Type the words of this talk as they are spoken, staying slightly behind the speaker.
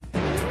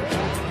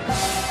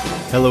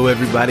Hello,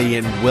 everybody,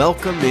 and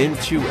welcome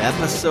into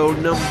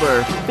episode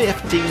number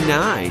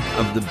 59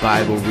 of the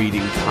Bible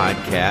Reading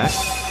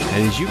Podcast.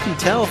 And as you can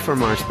tell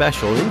from our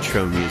special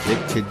intro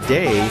music,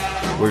 today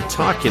we're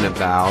talking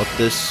about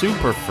the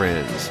Super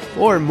Friends,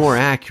 or more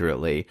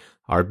accurately,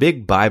 our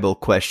big Bible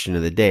question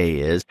of the day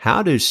is,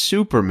 how do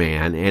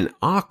Superman and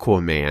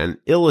Aquaman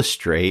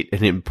illustrate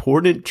an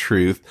important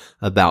truth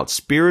about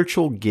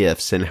spiritual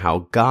gifts and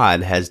how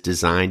God has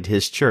designed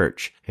His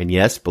church? And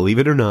yes, believe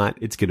it or not,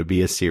 it's going to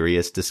be a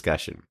serious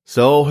discussion.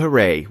 So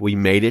hooray, we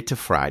made it to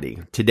Friday.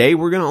 Today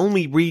we're going to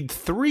only read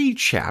 3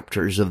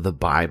 chapters of the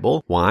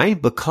Bible. Why?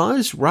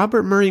 Because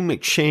Robert Murray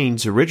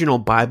McCheyne's original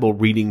Bible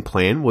reading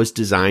plan was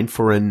designed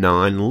for a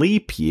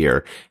non-leap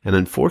year. And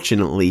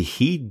unfortunately,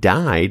 he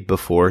died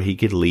before he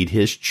could lead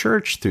his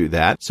church through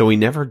that. So he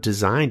never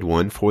designed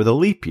one for the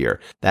leap year.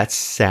 That's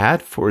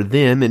sad for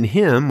them and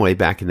him way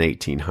back in the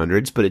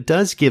 1800s, but it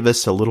does give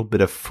us a little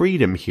bit of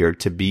freedom here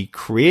to be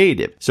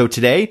creative. So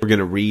today, we're going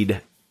to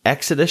read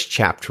Exodus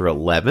chapter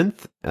 11,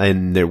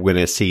 and we're going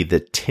to see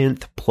the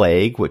 10th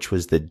plague, which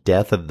was the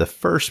death of the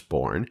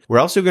firstborn. We're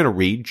also going to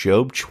read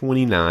Job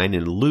 29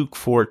 and Luke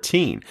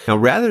 14. Now,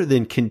 rather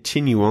than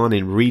continue on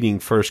in reading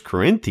 1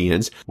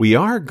 Corinthians, we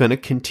are going to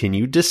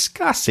continue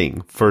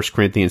discussing 1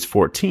 Corinthians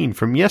 14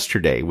 from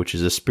yesterday, which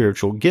is a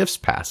spiritual gifts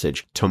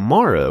passage.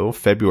 Tomorrow,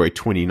 February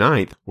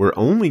 29th, we're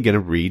only going to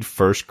read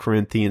 1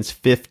 Corinthians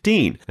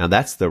 15. Now,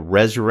 that's the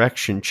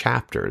resurrection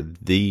chapter,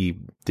 the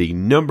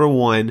number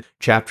one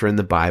chapter in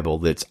the Bible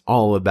that's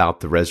all about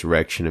the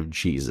resurrection of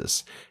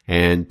Jesus.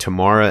 And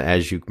tomorrow,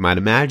 as you might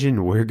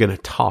imagine, we're going to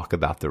talk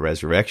about the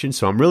resurrection.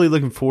 So I'm really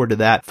looking forward to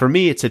that. For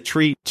me, it's a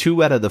treat.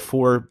 2 out of the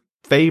 4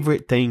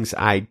 favorite things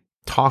I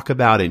talk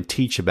about and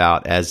teach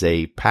about as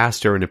a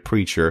pastor and a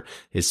preacher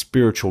is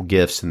spiritual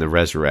gifts and the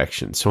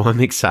resurrection. So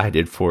I'm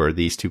excited for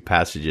these 2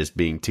 passages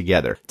being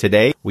together.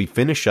 Today, we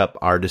finish up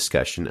our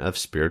discussion of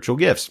spiritual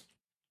gifts.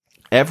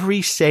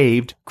 Every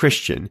saved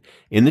Christian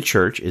in the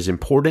church is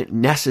important,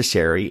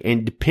 necessary,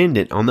 and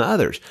dependent on the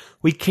others.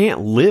 We can't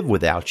live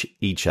without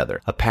each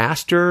other. A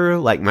pastor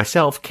like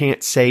myself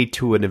can't say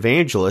to an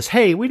evangelist,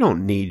 hey, we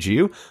don't need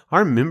you.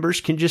 Our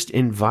members can just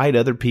invite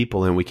other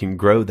people and we can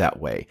grow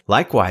that way.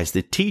 Likewise,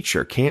 the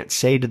teacher can't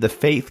say to the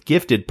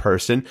faith-gifted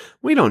person,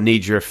 we don't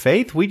need your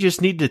faith. We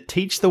just need to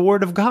teach the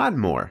Word of God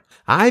more.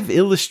 I've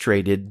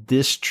illustrated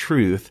this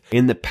truth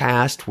in the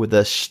past with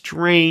a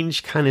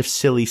strange kind of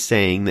silly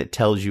saying that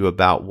tells you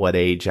about what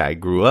age I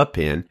grew up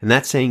in. And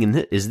that saying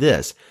is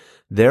this: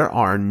 there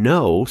are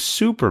no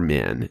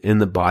supermen in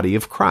the body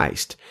of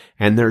Christ,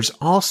 and there's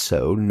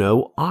also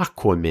no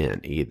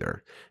Aquamen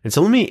either. And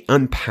so let me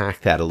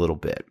unpack that a little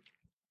bit.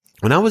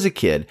 When I was a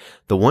kid,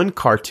 the one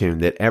cartoon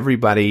that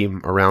everybody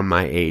around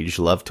my age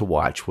loved to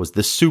watch was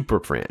the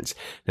Super Friends.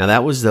 Now,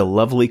 that was the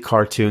lovely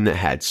cartoon that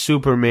had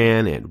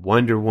Superman and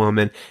Wonder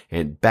Woman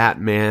and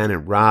Batman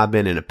and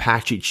Robin and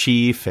Apache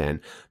Chief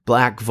and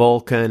Black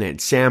Vulcan and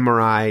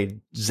Samurai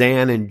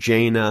Zan and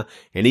Jaina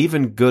and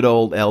even good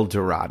old El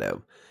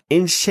Dorado.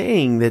 In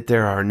saying that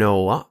there are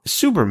no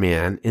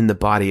Superman in the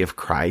body of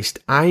Christ,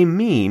 I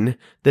mean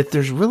that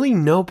there's really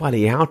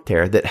nobody out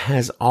there that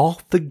has all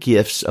the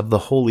gifts of the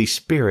Holy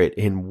Spirit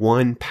in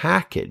one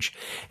package.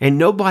 And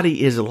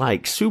nobody is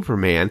like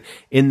Superman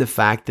in the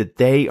fact that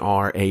they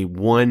are a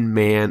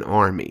one-man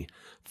army,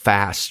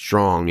 fast,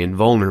 strong,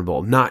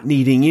 invulnerable, not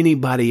needing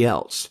anybody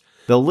else.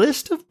 The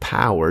list of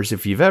powers,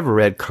 if you've ever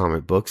read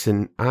comic books,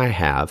 and I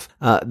have,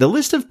 the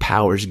list of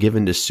powers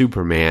given to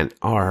Superman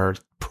are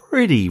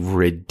pretty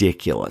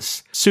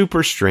ridiculous.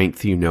 Super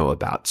strength you know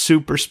about,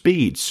 super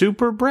speed,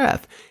 super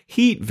breath,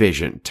 heat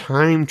vision,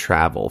 time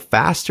travel,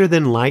 faster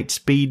than light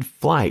speed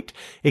flight,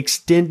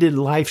 extended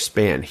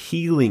lifespan,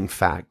 healing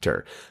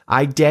factor,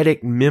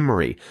 eidetic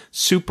memory,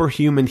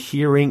 superhuman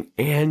hearing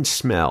and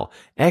smell,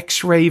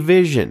 X-ray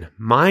vision,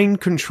 mind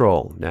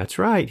control, that's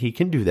right, he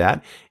can do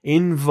that,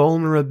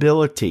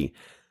 invulnerability,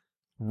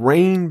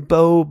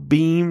 rainbow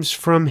beams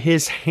from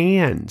his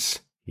hands.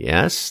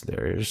 Yes,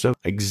 there's an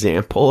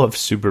example of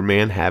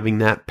Superman having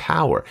that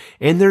power.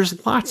 And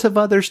there's lots of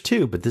others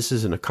too, but this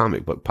isn't a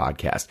comic book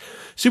podcast.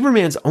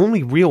 Superman's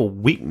only real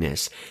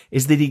weakness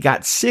is that he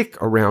got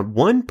sick around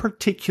one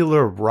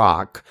particular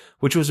rock,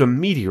 which was a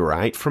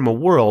meteorite from a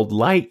world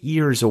light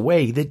years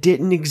away that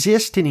didn't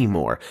exist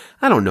anymore.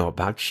 I don't know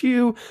about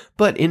you,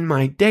 but in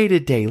my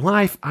day-to-day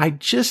life, I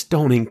just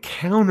don't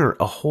encounter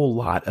a whole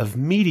lot of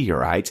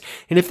meteorites.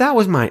 And if that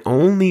was my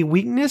only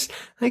weakness,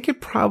 I could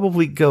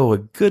probably go a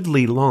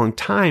goodly long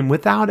time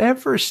without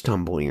ever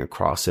stumbling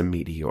across a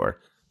meteor.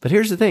 But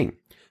here's the thing.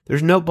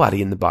 There's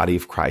nobody in the body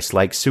of Christ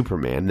like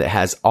Superman that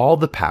has all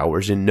the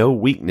powers and no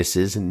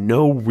weaknesses and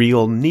no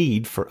real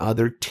need for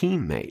other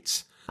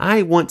teammates.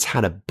 I once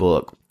had a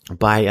book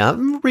by a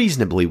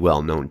reasonably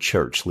well-known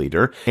church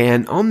leader,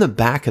 and on the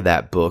back of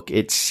that book,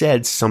 it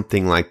said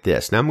something like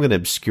this. Now, I'm going to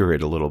obscure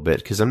it a little bit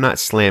because I'm not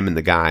slamming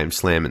the guy, I'm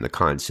slamming the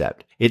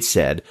concept. It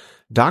said,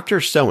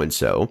 Dr.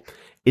 So-and-so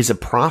is a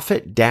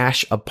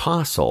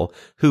prophet-apostle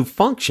who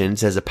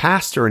functions as a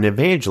pastor and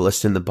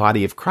evangelist in the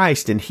body of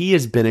Christ, and he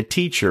has been a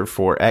teacher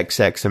for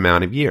XX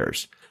amount of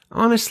years.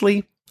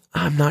 Honestly,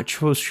 I'm not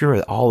so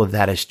sure all of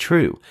that is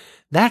true.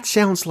 That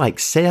sounds like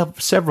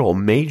several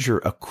major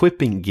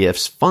equipping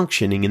gifts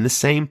functioning in the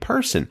same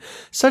person.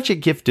 Such a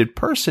gifted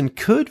person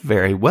could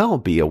very well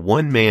be a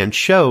one-man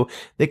show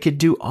that could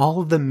do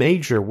all of the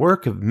major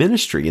work of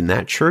ministry in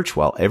that church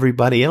while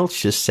everybody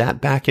else just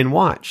sat back and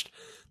watched.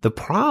 The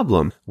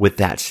problem with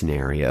that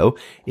scenario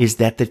is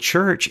that the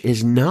church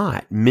is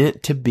not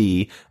meant to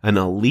be an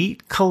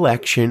elite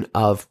collection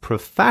of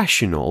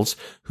professionals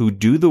who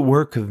do the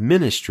work of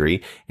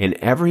ministry and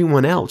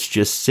everyone else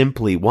just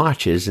simply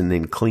watches and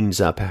then cleans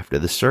up after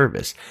the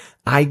service.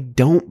 I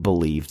don't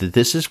believe that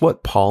this is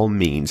what Paul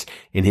means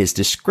in his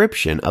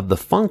description of the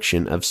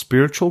function of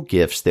spiritual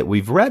gifts that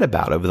we've read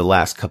about over the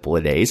last couple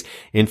of days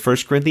in 1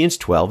 Corinthians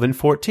 12 and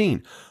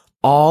 14.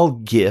 All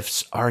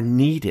gifts are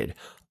needed.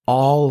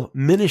 All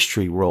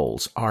ministry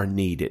roles are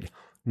needed.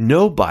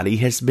 Nobody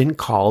has been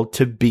called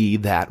to be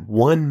that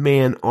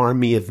one-man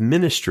army of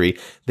ministry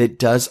that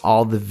does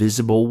all the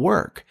visible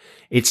work.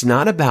 It's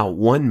not about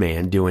one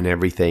man doing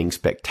everything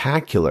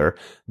spectacular.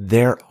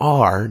 There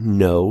are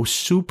no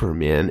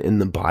supermen in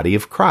the body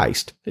of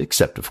Christ,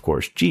 except, of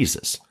course,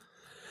 Jesus.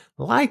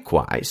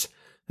 Likewise,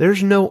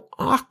 there's no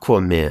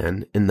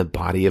Aquaman in the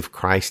body of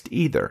Christ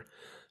either.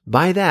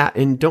 By that,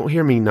 and don't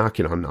hear me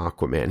knocking on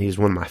Aquaman, he's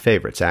one of my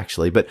favorites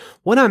actually, but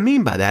what I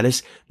mean by that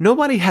is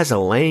nobody has a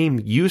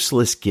lame,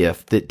 useless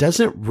gift that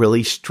doesn't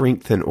really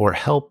strengthen or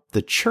help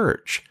the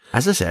church.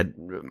 As I said,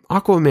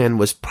 Aquaman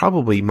was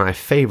probably my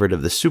favorite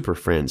of the Super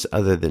Friends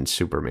other than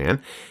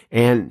Superman,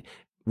 and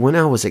when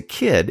I was a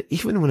kid,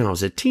 even when I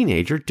was a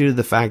teenager, due to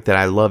the fact that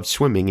I loved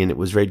swimming and it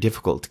was very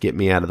difficult to get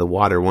me out of the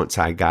water once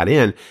I got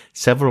in,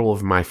 several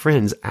of my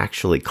friends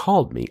actually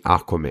called me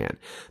Aquaman.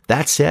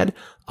 That said,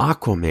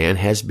 Aquaman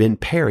has been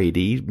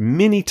parodied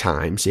many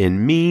times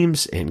in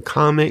memes and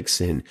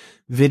comics and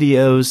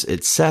videos,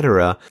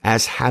 etc.,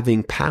 as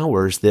having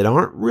powers that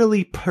aren't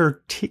really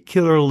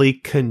particularly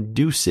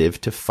conducive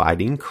to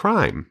fighting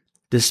crime.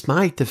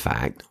 Despite the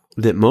fact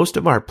that most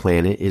of our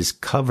planet is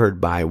covered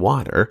by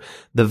water,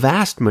 the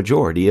vast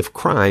majority of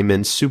crime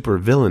and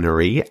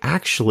supervillainy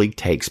actually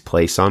takes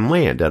place on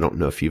land. I don't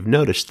know if you've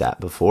noticed that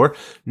before.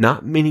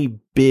 Not many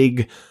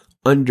big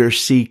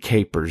undersea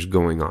capers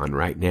going on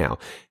right now.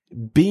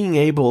 Being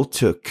able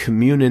to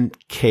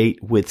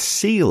communicate with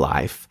sea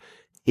life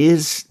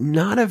is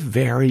not a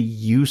very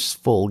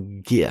useful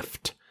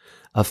gift.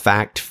 A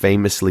fact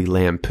famously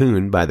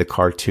lampooned by the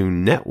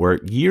Cartoon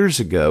Network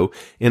years ago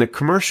in a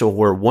commercial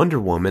where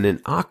Wonder Woman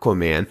and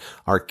Aquaman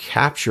are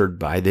captured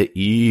by the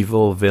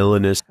evil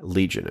villainous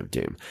Legion of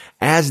Doom.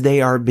 As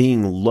they are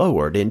being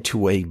lowered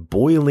into a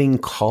boiling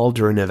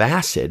cauldron of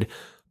acid,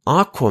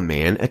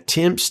 Aquaman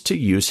attempts to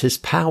use his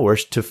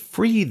powers to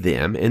free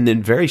them and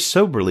then very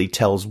soberly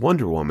tells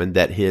Wonder Woman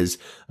that his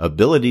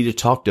ability to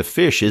talk to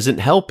fish isn't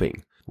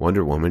helping.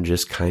 Wonder Woman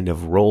just kind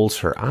of rolls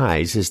her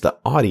eyes as the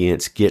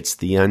audience gets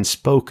the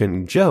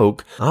unspoken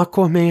joke.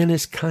 Aquaman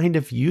is kind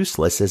of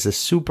useless as a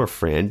super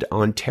friend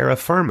on terra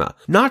firma.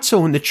 Not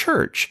so in the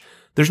church.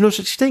 There's no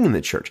such thing in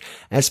the church.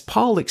 As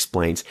Paul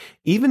explains,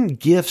 even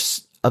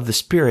gifts of the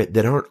Spirit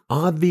that aren't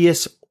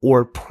obvious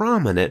or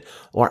prominent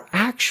are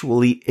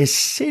actually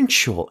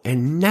essential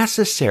and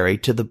necessary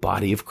to the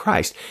body of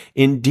Christ.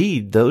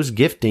 Indeed, those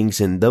giftings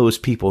and those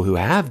people who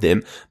have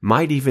them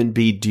might even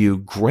be due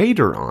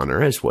greater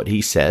honor, as what he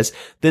says,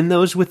 than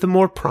those with the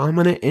more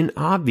prominent and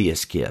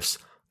obvious gifts.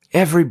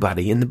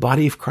 Everybody in the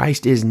body of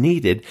Christ is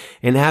needed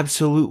and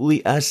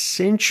absolutely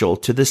essential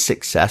to the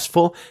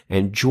successful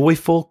and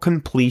joyful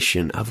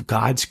completion of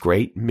God's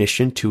great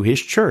mission to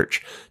His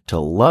church, to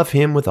love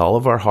Him with all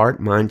of our heart,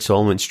 mind,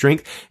 soul, and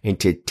strength, and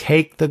to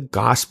take the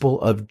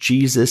gospel of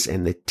Jesus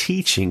and the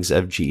teachings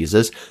of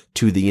Jesus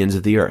to the ends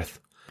of the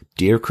earth.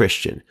 Dear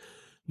Christian,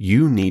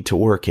 you need to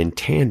work in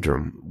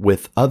tandem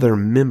with other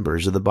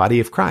members of the body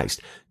of Christ.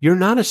 You're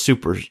not a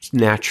spiritual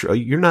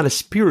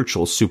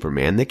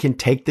Superman that can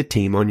take the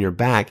team on your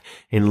back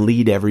and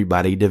lead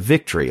everybody to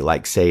victory,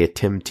 like, say, a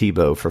Tim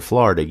Tebow for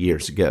Florida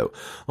years ago.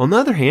 On the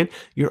other hand,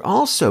 you're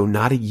also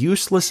not a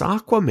useless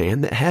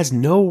Aquaman that has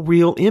no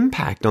real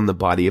impact on the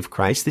body of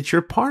Christ that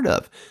you're part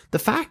of. The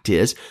fact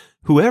is,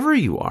 whoever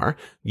you are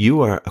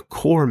a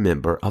core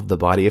member of the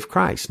body of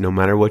Christ, no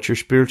matter what your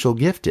spiritual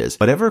gift is.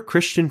 Whatever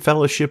Christian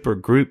fellowship or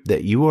group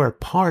that you are a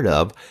part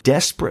of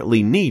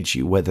desperately needs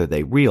you, whether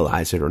they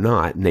realize it or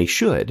not, and they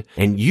should.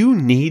 And you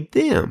need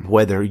them,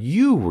 whether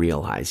you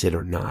realize it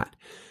or not.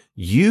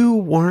 You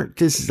weren't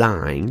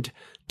designed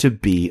to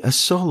be a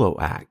solo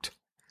act,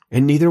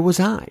 and neither was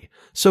I.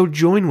 So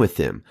join with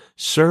them.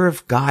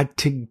 Serve God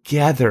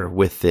together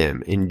with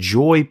them.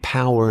 Enjoy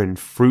power and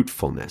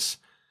fruitfulness.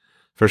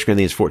 1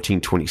 Corinthians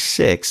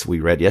 14:26, we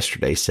read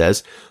yesterday,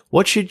 says,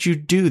 "What should you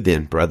do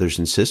then, brothers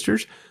and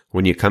sisters?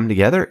 When you come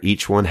together,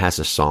 each one has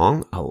a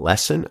song, a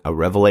lesson, a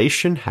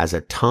revelation, has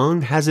a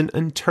tongue, has an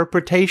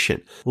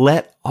interpretation.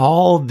 Let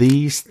all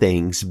these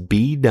things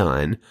be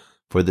done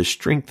for the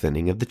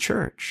strengthening of the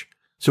church."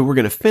 So we're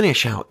going to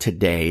finish out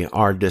today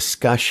our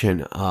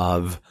discussion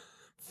of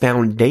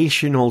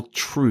foundational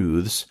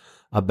truths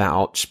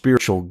about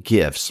spiritual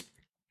gifts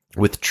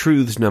with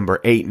truths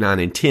number 8, 9,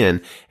 and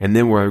 10, and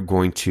then we're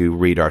going to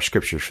read our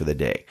scriptures for the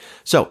day.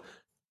 So,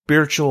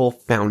 spiritual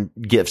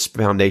gifts,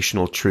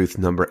 foundational truth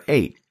number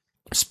 8.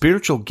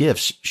 Spiritual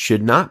gifts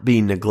should not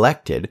be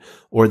neglected,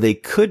 or they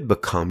could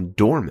become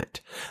dormant.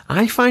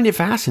 I find it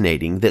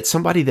fascinating that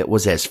somebody that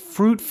was as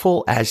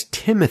fruitful as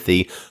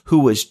Timothy, who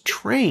was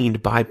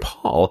trained by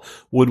Paul,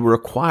 would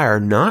require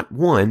not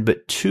one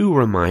but 2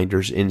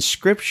 reminders in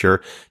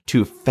Scripture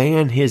to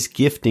fan his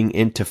gifting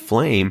into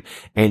flame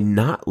and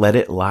not let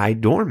it lie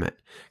dormant.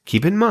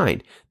 Keep in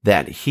mind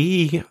that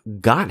he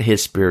got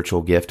his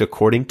spiritual gift,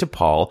 according to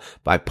Paul,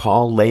 by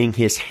Paul laying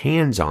his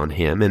hands on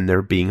him and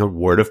there being a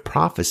word of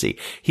prophecy.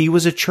 He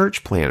was a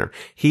church planner.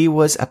 He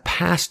was a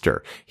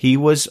pastor. He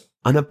was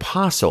an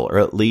apostle, or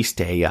at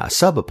least a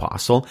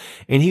sub-apostle,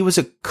 and he was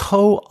a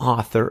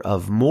co-author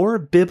of more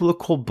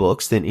biblical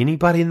books than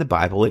anybody in the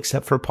Bible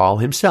except for Paul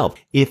himself.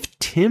 If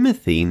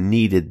Timothy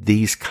needed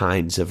these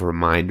kinds of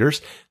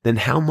reminders, then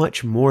how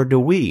much more do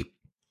we?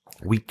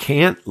 We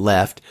can't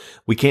let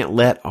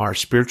our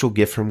spiritual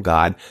gift from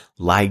God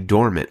lie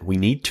dormant. We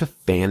need to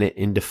fan it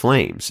into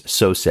flames.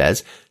 So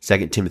says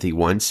 2 Timothy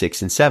 1,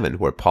 6, and 7,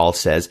 where Paul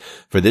says,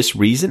 "For this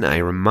reason I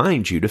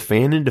remind you to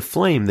fan into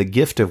flame the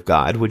gift of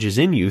God which is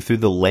in you through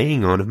the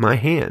laying on of my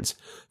hands.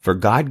 For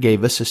God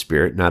gave us a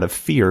spirit not of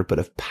fear, but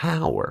of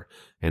power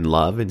and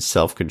love and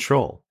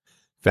self-control."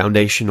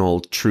 Foundational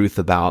truth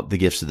about the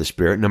gifts of the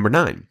Spirit. Number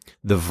 9,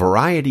 the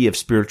variety of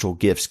spiritual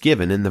gifts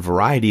given and the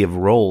variety of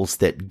roles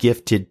that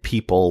gifted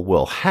people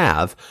will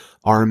have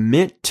are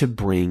meant to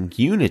bring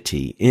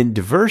unity in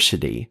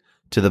diversity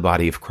to the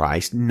body of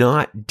Christ,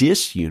 not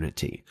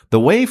disunity. The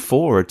way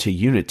forward to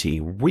unity,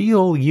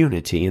 real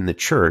unity in the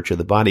church or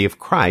the body of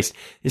Christ,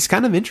 is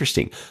kind of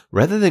interesting.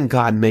 Rather than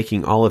God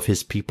making all of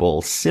his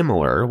people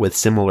similar with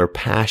similar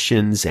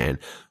passions and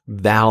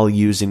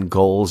values and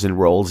goals and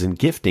roles and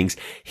giftings,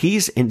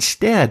 he's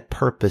instead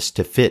purposed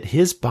to fit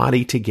his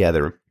body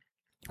together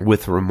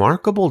with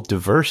remarkable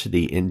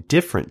diversity and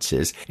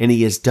differences, and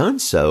he has done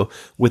so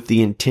with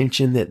the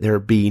intention that there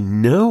be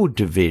no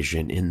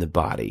division in the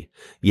body.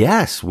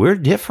 Yes, we're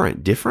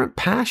different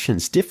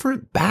passions,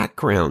 different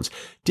backgrounds,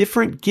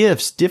 different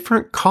gifts,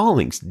 different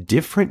callings,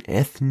 different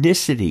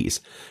ethnicities,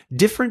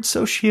 different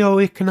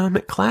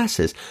socioeconomic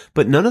classes,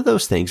 but none of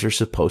those things are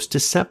supposed to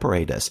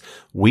separate us.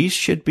 We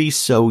should be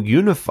so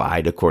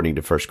unified, according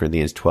to 1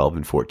 Corinthians 12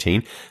 and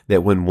 14,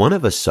 that when one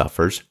of us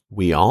suffers,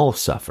 we all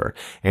suffer.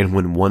 And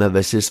when one of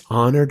us is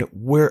honored,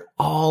 we're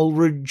all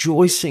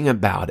rejoicing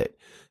about it.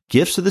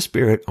 Gifts of the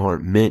Spirit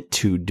aren't meant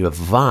to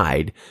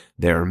divide.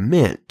 They're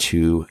meant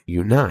to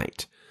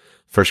unite.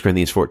 1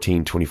 Corinthians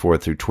 14, 24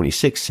 through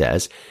 26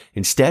 says,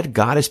 "Instead,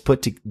 God has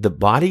put the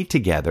body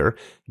together,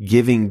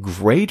 giving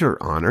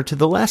greater honor to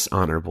the less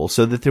honorable,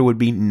 so that there would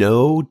be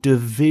no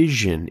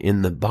division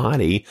in the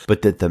body,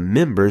 but that the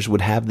members would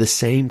have the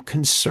same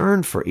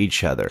concern for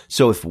each other.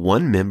 So if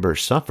one member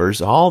suffers,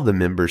 all the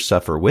members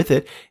suffer with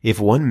it. If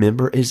one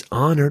member is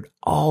honored,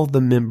 all the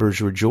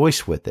members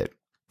rejoice with it."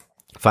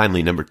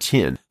 Finally, number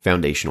 10,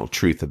 foundational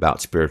truth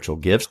about spiritual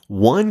gifts.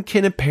 One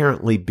can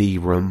apparently be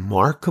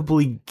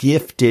remarkably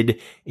gifted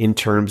in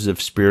terms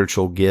of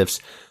spiritual gifts,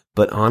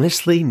 but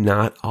honestly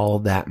not all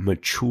that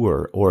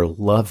mature or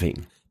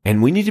loving.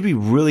 And we need to be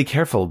really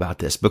careful about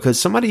this, because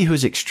somebody who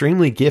is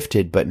extremely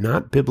gifted but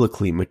not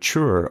biblically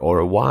mature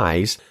or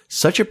wise,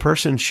 such a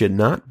person should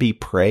not be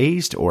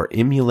praised or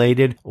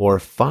emulated or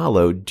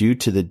followed due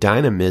to the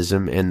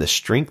dynamism and the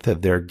strength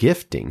of their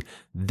gifting.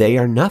 They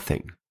are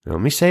nothing. Now,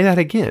 let me say that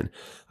again.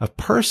 A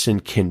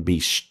person can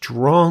be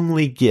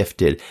strongly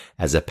gifted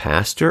as a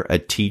pastor, a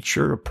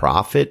teacher, a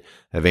prophet,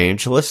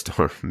 evangelist,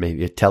 or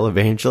maybe a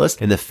televangelist,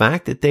 and the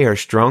fact that they are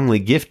strongly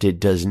gifted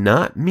does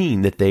not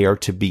mean that they are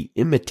to be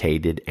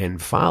imitated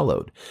and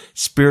followed.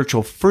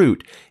 Spiritual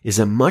fruit is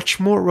a much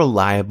more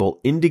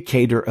reliable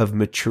indicator of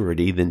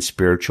maturity than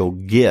spiritual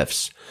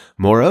gifts.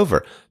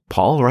 Moreover,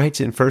 Paul writes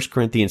in 1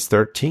 Corinthians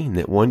 13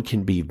 that one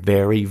can be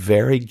very,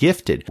 very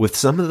gifted with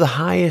some of the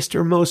highest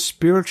or most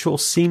spiritual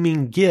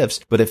seeming gifts,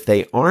 but if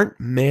they aren't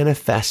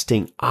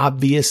manifesting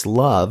obvious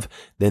love,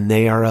 then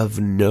they are of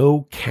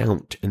no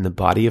count in the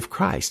body of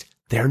Christ.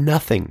 They're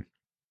nothing.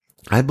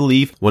 I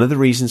believe one of the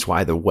reasons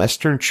why the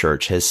Western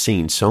church has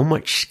seen so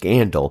much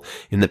scandal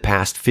in the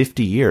past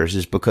 50 years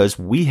is because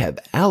we have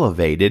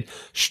elevated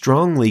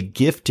strongly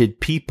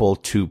gifted people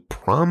to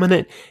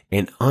prominent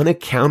and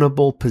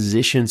unaccountable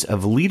positions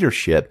of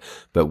leadership,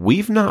 but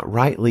we've not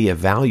rightly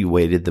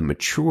evaluated the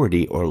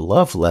maturity or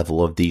love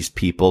level of these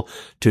people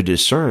to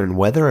discern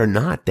whether or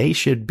not they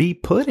should be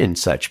put in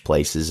such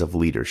places of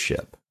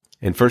leadership.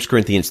 In 1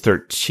 Corinthians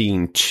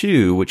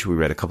 13:2, which we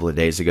read a couple of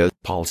days ago,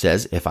 Paul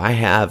says, "If I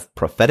have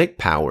prophetic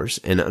powers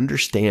and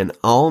understand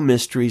all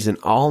mysteries and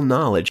all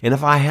knowledge, and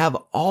if I have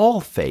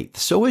all faith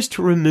so as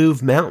to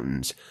remove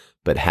mountains,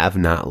 but have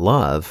not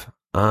love,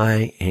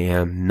 I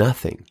am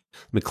nothing."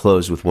 Let me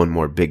close with one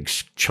more big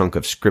chunk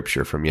of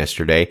scripture from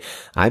yesterday.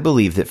 I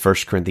believe that 1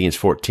 Corinthians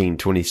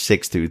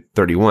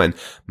 14:26-31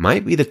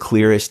 might be the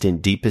clearest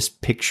and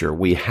deepest picture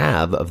we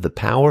have of the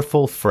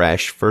powerful,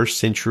 fresh, first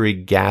century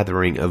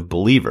gathering of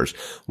believers.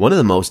 One of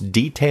the most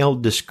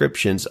detailed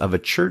descriptions of a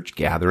church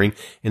gathering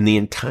in the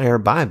entire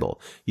Bible.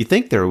 You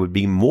think there would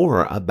be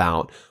more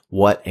about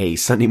what a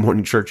Sunday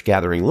morning church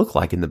gathering looked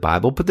like in the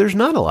Bible, but there's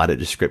not a lot of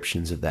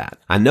descriptions of that.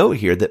 I know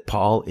here that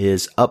Paul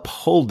is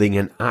upholding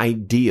an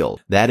ideal.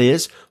 That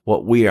is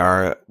what we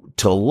are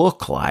to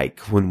look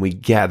like when we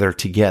gather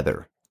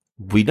together.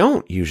 We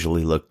don't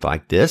usually look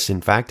like this.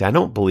 In fact, I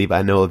don't believe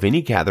I know of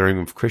any gathering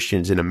of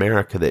Christians in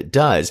America that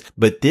does.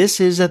 But this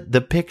is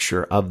the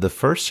picture of the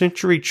first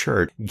century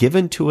church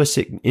given to us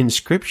in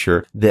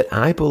Scripture that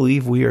I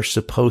believe we are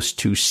supposed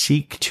to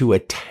seek to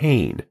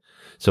attain.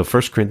 So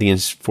 1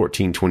 Corinthians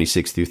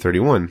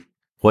 14:26-31.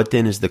 What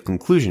then is the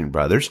conclusion,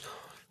 brothers?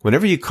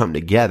 Whenever you come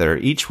together,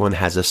 each one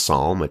has a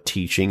psalm, a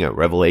teaching, a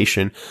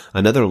revelation,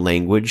 another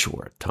language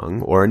or a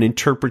tongue, or an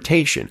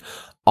interpretation.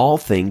 All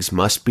things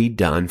must be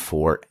done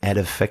for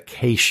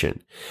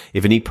edification.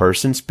 If any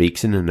person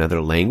speaks in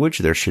another language,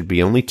 there should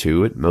be only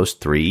two, at most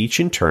three, each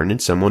in turn,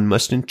 and someone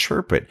must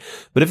interpret.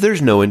 But if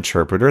there's no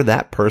interpreter,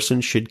 that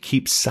person should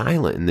keep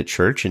silent in the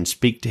church and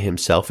speak to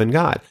himself and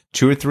God.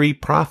 2 or 3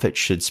 prophets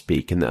should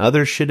speak, and the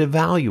others should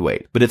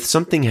evaluate. But if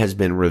something has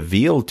been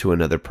revealed to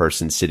another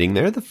person sitting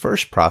there, the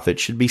first prophet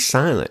should be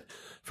silent.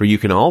 For you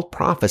can all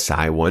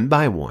prophesy one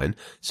by one,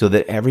 so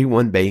that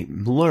everyone may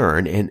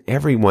learn and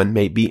everyone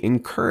may be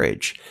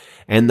encouraged.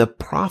 And the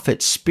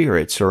prophets'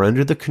 spirits are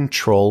under the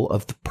control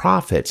of the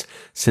prophets,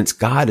 since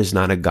God is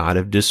not a God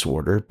of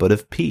disorder, but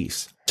of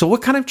peace. So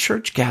what kind of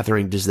church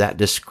gathering does that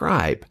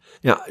describe?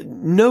 Now,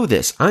 know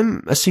this.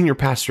 I'm a senior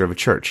pastor of a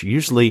church.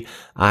 Usually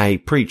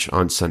I preach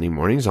on Sunday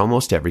mornings,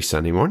 almost every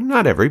Sunday morning.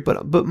 Not every,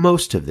 but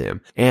most of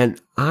them.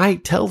 And I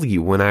tell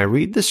you, when I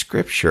read the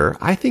scripture,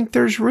 I think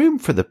there's room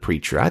for the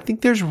preacher. I think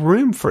there's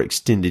room for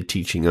extended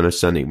teaching on a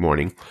Sunday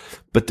morning.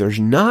 But there's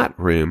not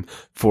room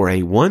for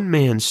a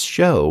one-man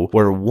show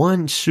where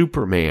one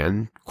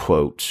Superman,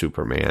 quote,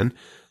 Superman,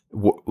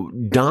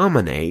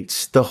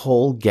 dominates the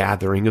whole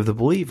gathering of the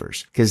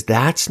believers, because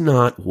that's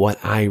not what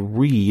I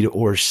read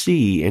or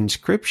see in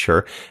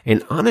Scripture.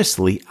 And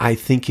honestly, I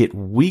think it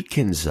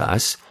weakens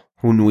us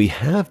when we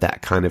have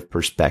that kind of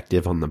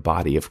perspective on the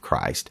body of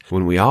Christ.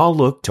 When we all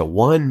look to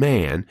one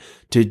man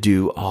to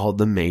do all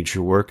the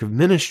major work of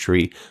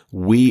ministry,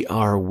 we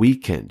are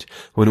weakened.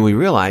 When we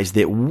realize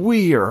that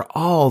we are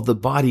all the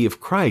body of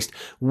Christ,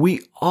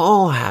 we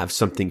all have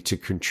something to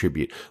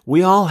contribute.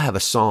 We all have a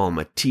psalm,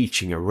 a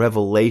teaching, a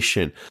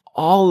revelation,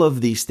 all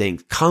of these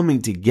things coming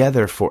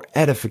together for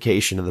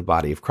edification of the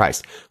body of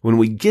Christ. When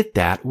we get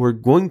that, we're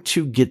going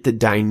to get the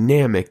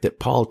dynamic that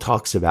Paul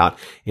talks about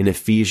in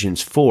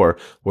Ephesians 4,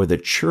 where the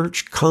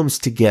church comes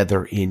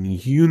together in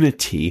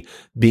unity,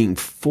 being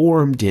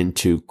formed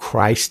into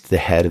Christ, the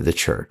head of the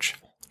church.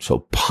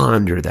 So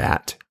ponder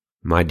that,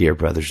 my dear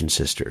brothers and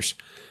sisters.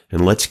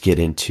 And let's get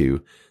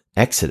into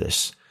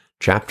Exodus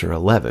chapter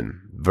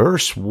 11,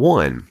 verse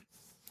 1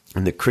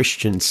 in the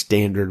Christian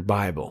Standard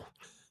Bible.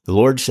 The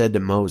Lord said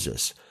to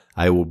Moses,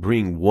 I will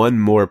bring one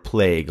more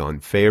plague on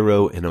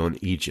Pharaoh and on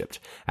Egypt.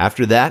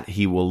 After that,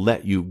 he will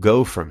let you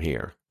go from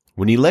here.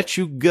 When he lets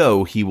you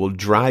go, he will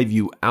drive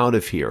you out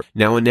of here.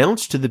 Now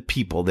announce to the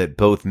people that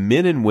both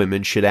men and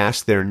women should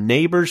ask their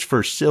neighbors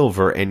for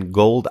silver and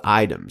gold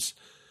items.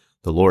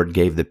 The Lord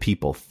gave the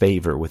people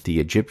favor with the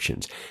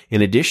Egyptians.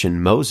 In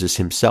addition, Moses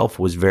himself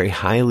was very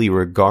highly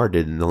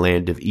regarded in the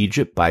land of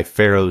Egypt by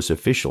Pharaoh's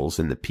officials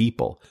and the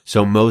people.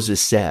 So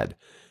Moses said,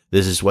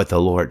 This is what the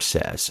Lord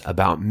says.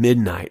 About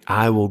midnight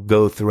I will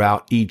go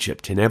throughout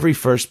Egypt, and every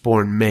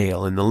firstborn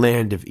male in the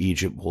land of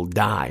Egypt will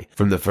die,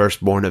 from the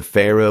firstborn of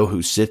Pharaoh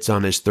who sits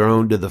on his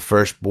throne to the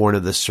firstborn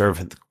of the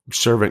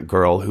servant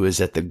girl who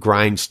is at the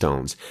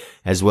grindstones,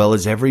 as well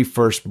as every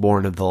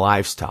firstborn of the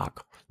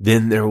livestock.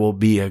 Then there will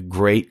be a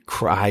great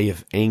cry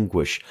of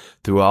anguish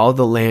through all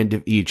the land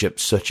of Egypt,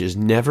 such as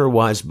never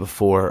was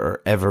before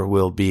or ever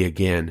will be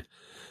again.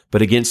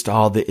 But against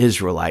all the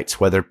Israelites,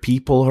 whether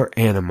people or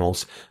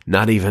animals,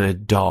 not even a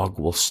dog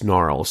will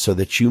snarl, so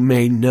that you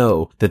may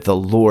know that the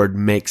Lord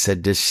makes a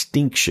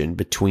distinction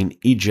between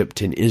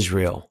Egypt and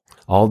Israel.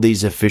 All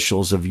these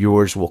officials of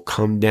yours will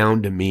come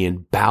down to me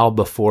and bow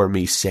before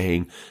me,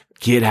 saying,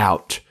 Get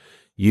out,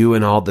 you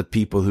and all the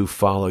people who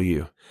follow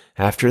you.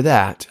 After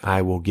that,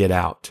 I will get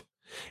out.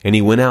 And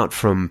he went out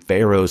from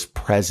Pharaoh's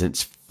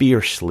presence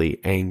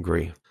fiercely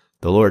angry.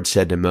 The Lord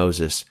said to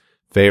Moses,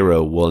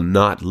 Pharaoh will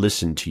not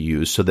listen to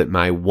you, so that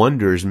my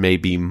wonders may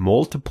be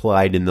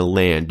multiplied in the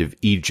land of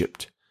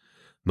Egypt.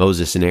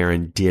 Moses and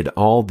Aaron did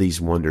all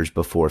these wonders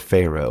before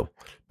Pharaoh,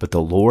 but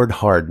the Lord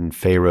hardened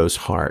Pharaoh's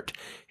heart,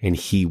 and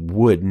he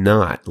would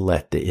not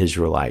let the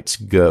Israelites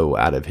go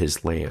out of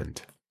his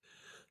land.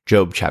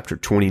 Job chapter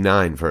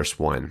 29, verse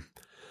 1.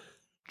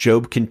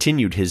 Job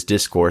continued his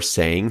discourse,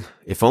 saying,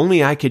 "If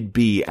only I could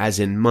be as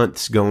in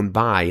months gone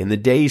by, in the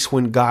days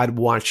when God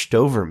watched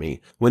over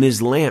me, when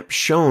his lamp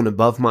shone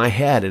above my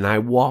head, and I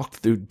walked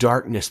through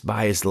darkness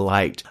by his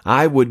light.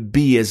 I would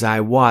be as I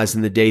was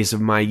in the days of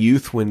my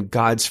youth, when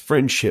God's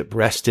friendship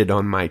rested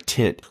on my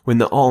tent, when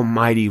the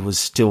Almighty was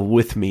still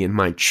with me, and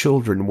my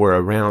children were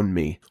around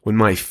me, when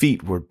my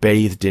feet were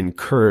bathed in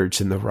curds,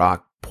 and the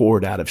rock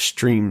poured out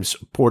streams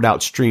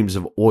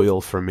of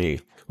oil for me.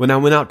 When I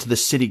went out to the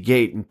city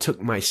gate and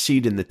took my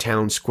seat in the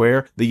town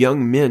square, the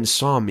young men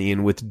saw me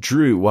and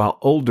withdrew, while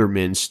older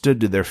men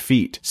stood to their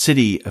feet.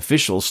 City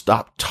officials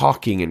stopped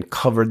talking and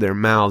covered their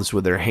mouths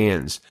with their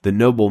hands. The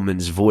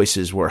noblemen's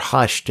voices were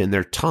hushed, and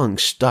their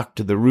tongues stuck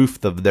to the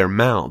roof of their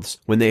mouths.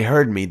 When they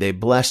heard me, they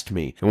blessed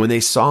me, and when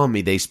they saw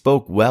me, they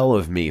spoke well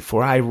of me.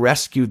 For I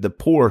rescued the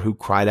poor who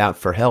cried out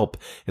for help,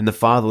 and the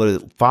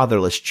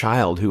fatherless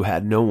child who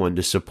had no one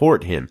to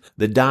support him.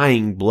 The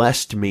dying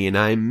blessed me, and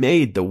I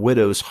made the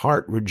widow's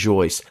heart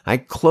rejoice. I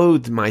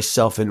clothed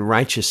myself in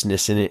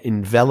righteousness, and it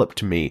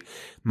enveloped me.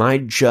 My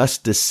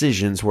just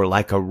decisions were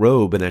like a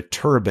robe and a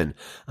turban.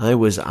 I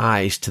was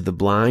eyes to the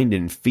blind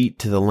and feet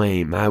to the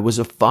lame. I was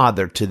a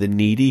father to the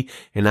needy,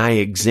 and I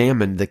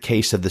examined the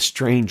case of the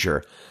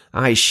stranger.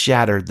 I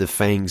shattered the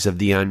fangs of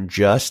the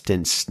unjust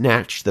and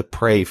snatched the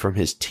prey from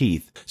his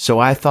teeth. So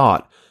I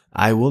thought,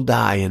 I will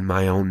die in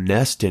my own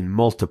nest and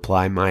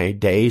multiply my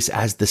days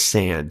as the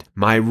sand.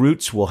 My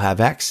roots will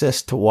have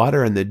access to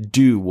water, and the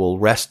dew will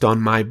rest on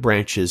my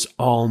branches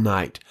all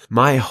night.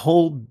 My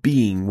whole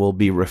being will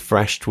be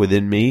refreshed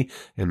within me,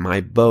 and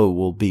my bow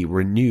will be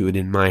renewed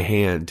in my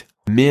hand.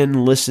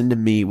 Men listened to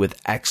me with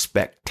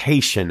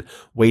expectation,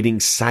 waiting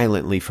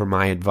silently for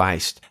my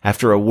advice.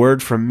 After a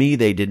word from me,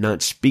 they did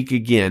not speak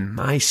again.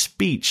 My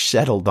speech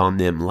settled on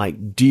them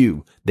like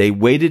dew. They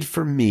waited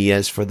for me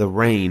as for the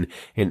rain,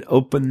 and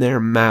opened their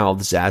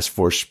mouths as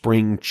for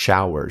spring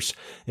showers.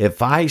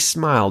 If I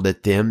smiled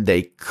at them,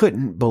 they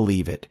couldn't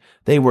believe it.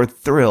 They were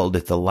thrilled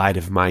at the light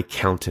of my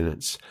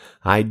countenance.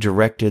 I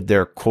directed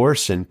their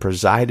course and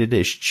presided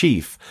as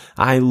chief.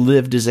 I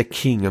lived as a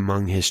king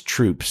among his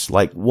troops,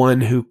 like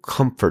one who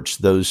comforts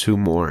those who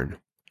mourn."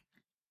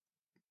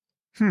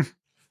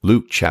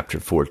 Luke chapter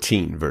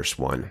 14, verse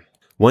 1.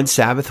 One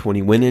Sabbath, when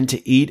he went in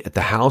to eat at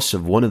the house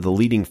of one of the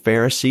leading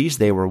Pharisees,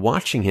 they were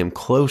watching him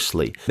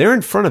closely. There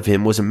in front of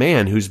him was a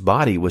man whose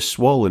body was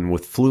swollen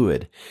with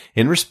fluid.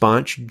 In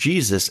response,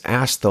 Jesus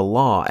asked the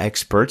law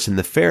experts and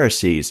the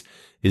Pharisees,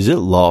 "Is it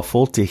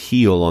lawful to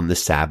heal on the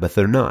Sabbath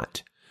or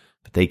not?"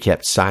 But they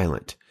kept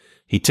silent.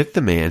 He took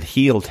the man,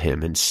 healed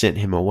him, and sent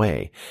him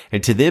away.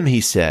 And to them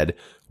he said,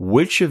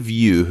 "Which of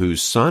you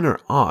whose son or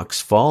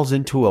ox falls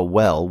into a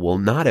well will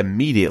not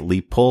immediately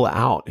pull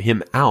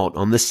him out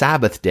on the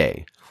Sabbath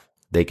day?"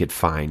 They could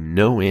find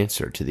no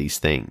answer to these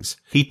things.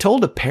 He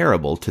told a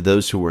parable to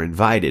those who were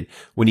invited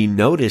when he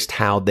noticed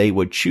how they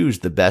would choose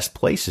the best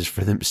places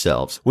for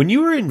themselves. When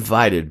you are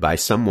invited by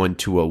someone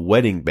to a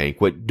wedding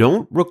banquet,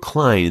 don't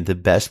recline in the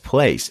best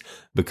place,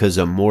 because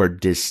a more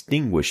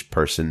distinguished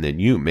person than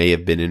you may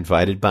have been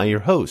invited by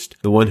your host.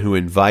 The one who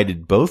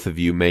invited both of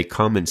you may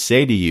come and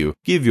say to you,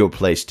 "Give your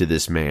place to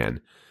this man."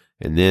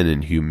 And then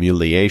in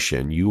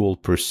humiliation you will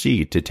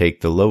proceed to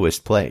take the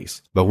lowest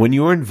place. But when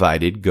you are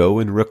invited, go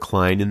and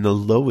recline in the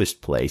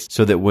lowest place,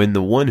 so that when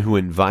the one who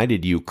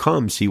invited you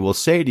comes, he will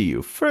say to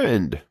you,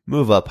 "Friend,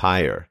 move up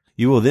higher."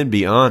 You will then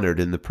be honored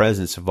in the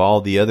presence of all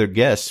the other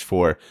guests,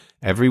 for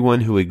everyone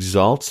who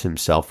exalts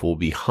himself will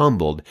be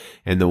humbled,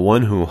 and the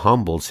one who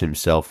humbles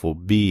himself will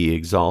be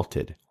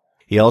exalted.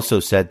 He also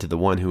said to the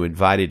one who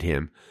invited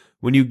him,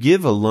 "When you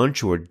give a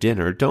lunch or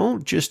dinner,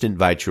 don't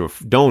invite your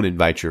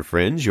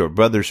friends, your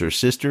brothers or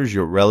sisters,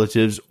 your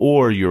relatives,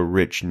 or your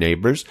rich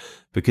neighbors,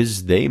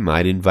 because they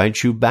might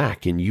invite you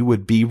back and you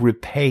would be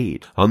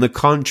repaid. On the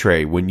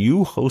contrary, when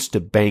you host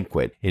a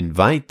banquet,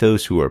 invite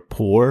those who are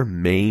poor,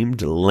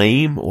 maimed,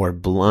 lame, or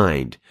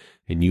blind,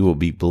 and you will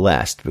be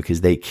blessed,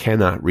 because they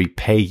cannot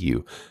repay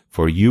you,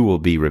 for you will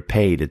be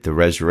repaid at the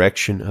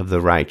resurrection of the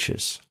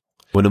righteous."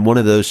 When one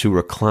of those who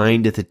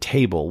reclined at the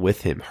table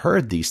with him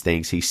heard these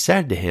things, he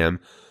said to him,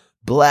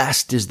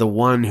 "Blessed is the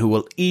one who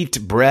will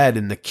eat bread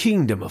in the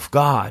kingdom of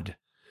God."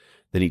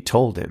 Then he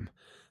told him,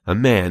 a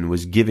man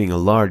was giving a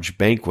large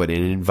banquet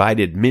and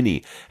invited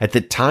many. At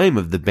the time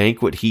of the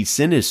banquet, he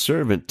sent his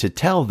servant to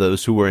tell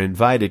those who were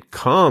invited,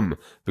 "Come,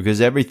 because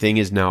everything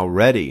is now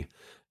ready."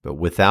 But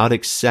without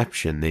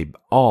exception, they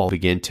all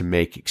began to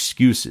make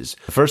excuses.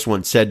 The first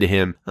one said to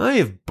him, "I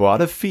have bought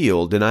a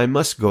field, and I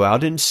must go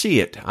out and see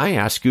it. I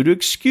ask you to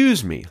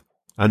excuse me."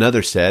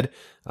 Another said,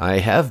 "I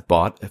have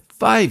bought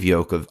 5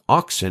 yoke of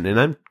oxen, and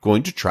I'm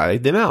going to try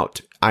them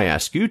out. I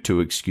ask you to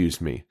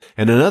excuse me."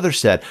 And another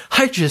said,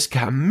 "I just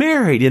got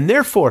married, and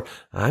therefore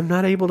I'm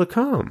not able to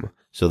come."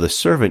 So the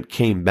servant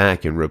came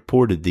back and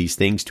reported these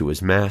things to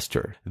his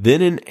master.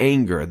 Then in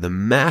anger, the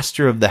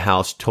master of the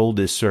house told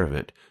his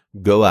servant,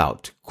 "Go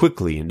out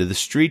quickly into the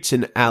streets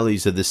and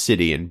alleys of the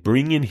city, and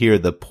bring in here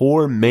the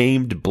poor,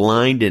 maimed,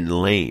 blind, and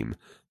lame."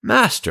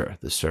 "Master,"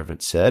 the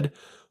servant said,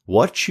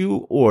 "what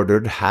you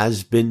ordered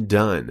has been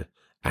done,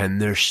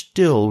 and there's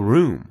still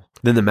room."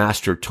 Then the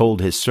master told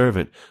his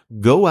servant,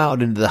 "Go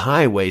out into the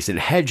highways and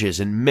hedges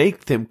and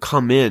make them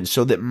come in,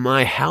 so that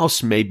my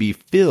house may be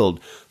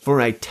filled.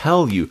 For I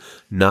tell you,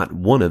 not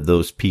one of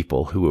those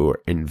people who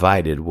were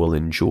invited will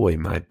enjoy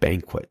my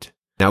banquet."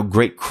 Now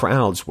great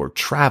crowds were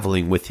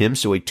traveling with him,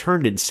 so he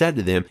turned and said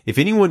to them, "If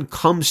anyone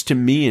comes to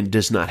me and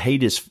does not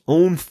hate his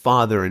own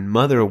father and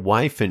mother,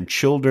 wife and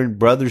children,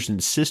 brothers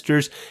and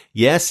sisters,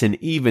 yes, and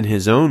even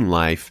his own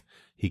life,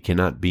 he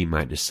cannot be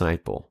my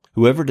disciple.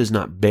 Whoever does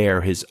not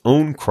bear his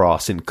own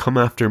cross and come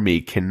after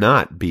me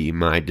cannot be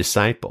my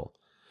disciple.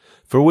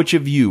 For which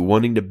of you,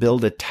 wanting to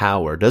build a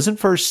tower, doesn't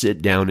first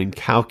sit down and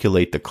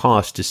calculate the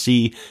cost to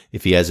see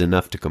if he has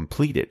enough to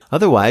complete it?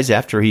 Otherwise,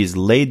 after he has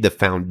laid the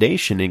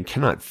foundation and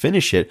cannot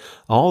finish it,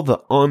 all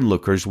the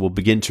onlookers will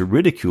begin to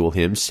ridicule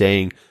him,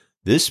 saying,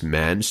 'This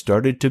man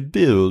started to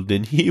build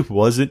and he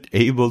wasn't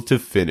able to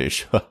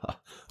finish.'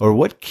 Or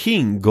what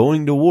king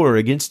going to war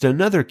against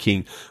another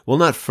king will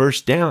not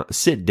first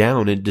sit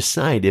down and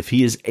decide if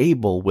he is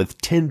able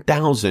with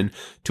 10,000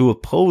 to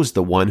oppose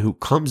the one who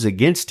comes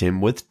against him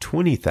with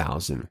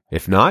 20,000?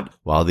 If not,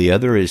 while the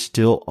other is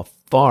still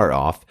far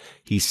off,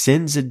 he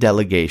sends a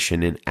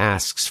delegation and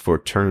asks for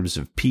terms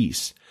of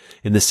peace.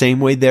 In the same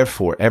way,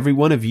 therefore, every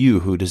one of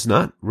you who does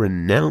not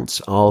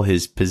renounce all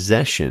his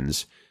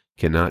possessions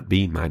cannot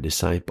be my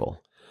disciple.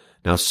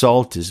 Now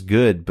salt is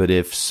good, but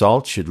if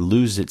salt should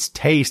lose its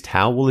taste,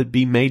 how will it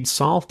be made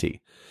salty?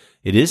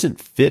 It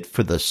isn't fit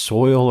for the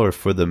soil or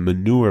for the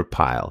manure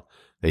pile.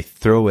 They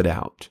throw it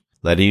out.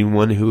 Let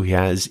anyone who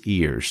has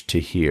ears to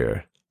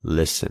hear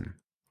listen."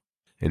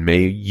 And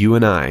may you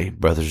and I,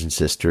 brothers and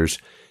sisters,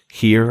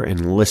 hear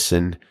and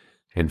listen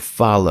and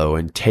follow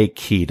and take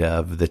heed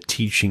of the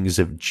teachings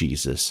of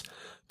Jesus.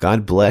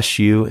 God bless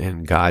you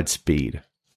and Godspeed.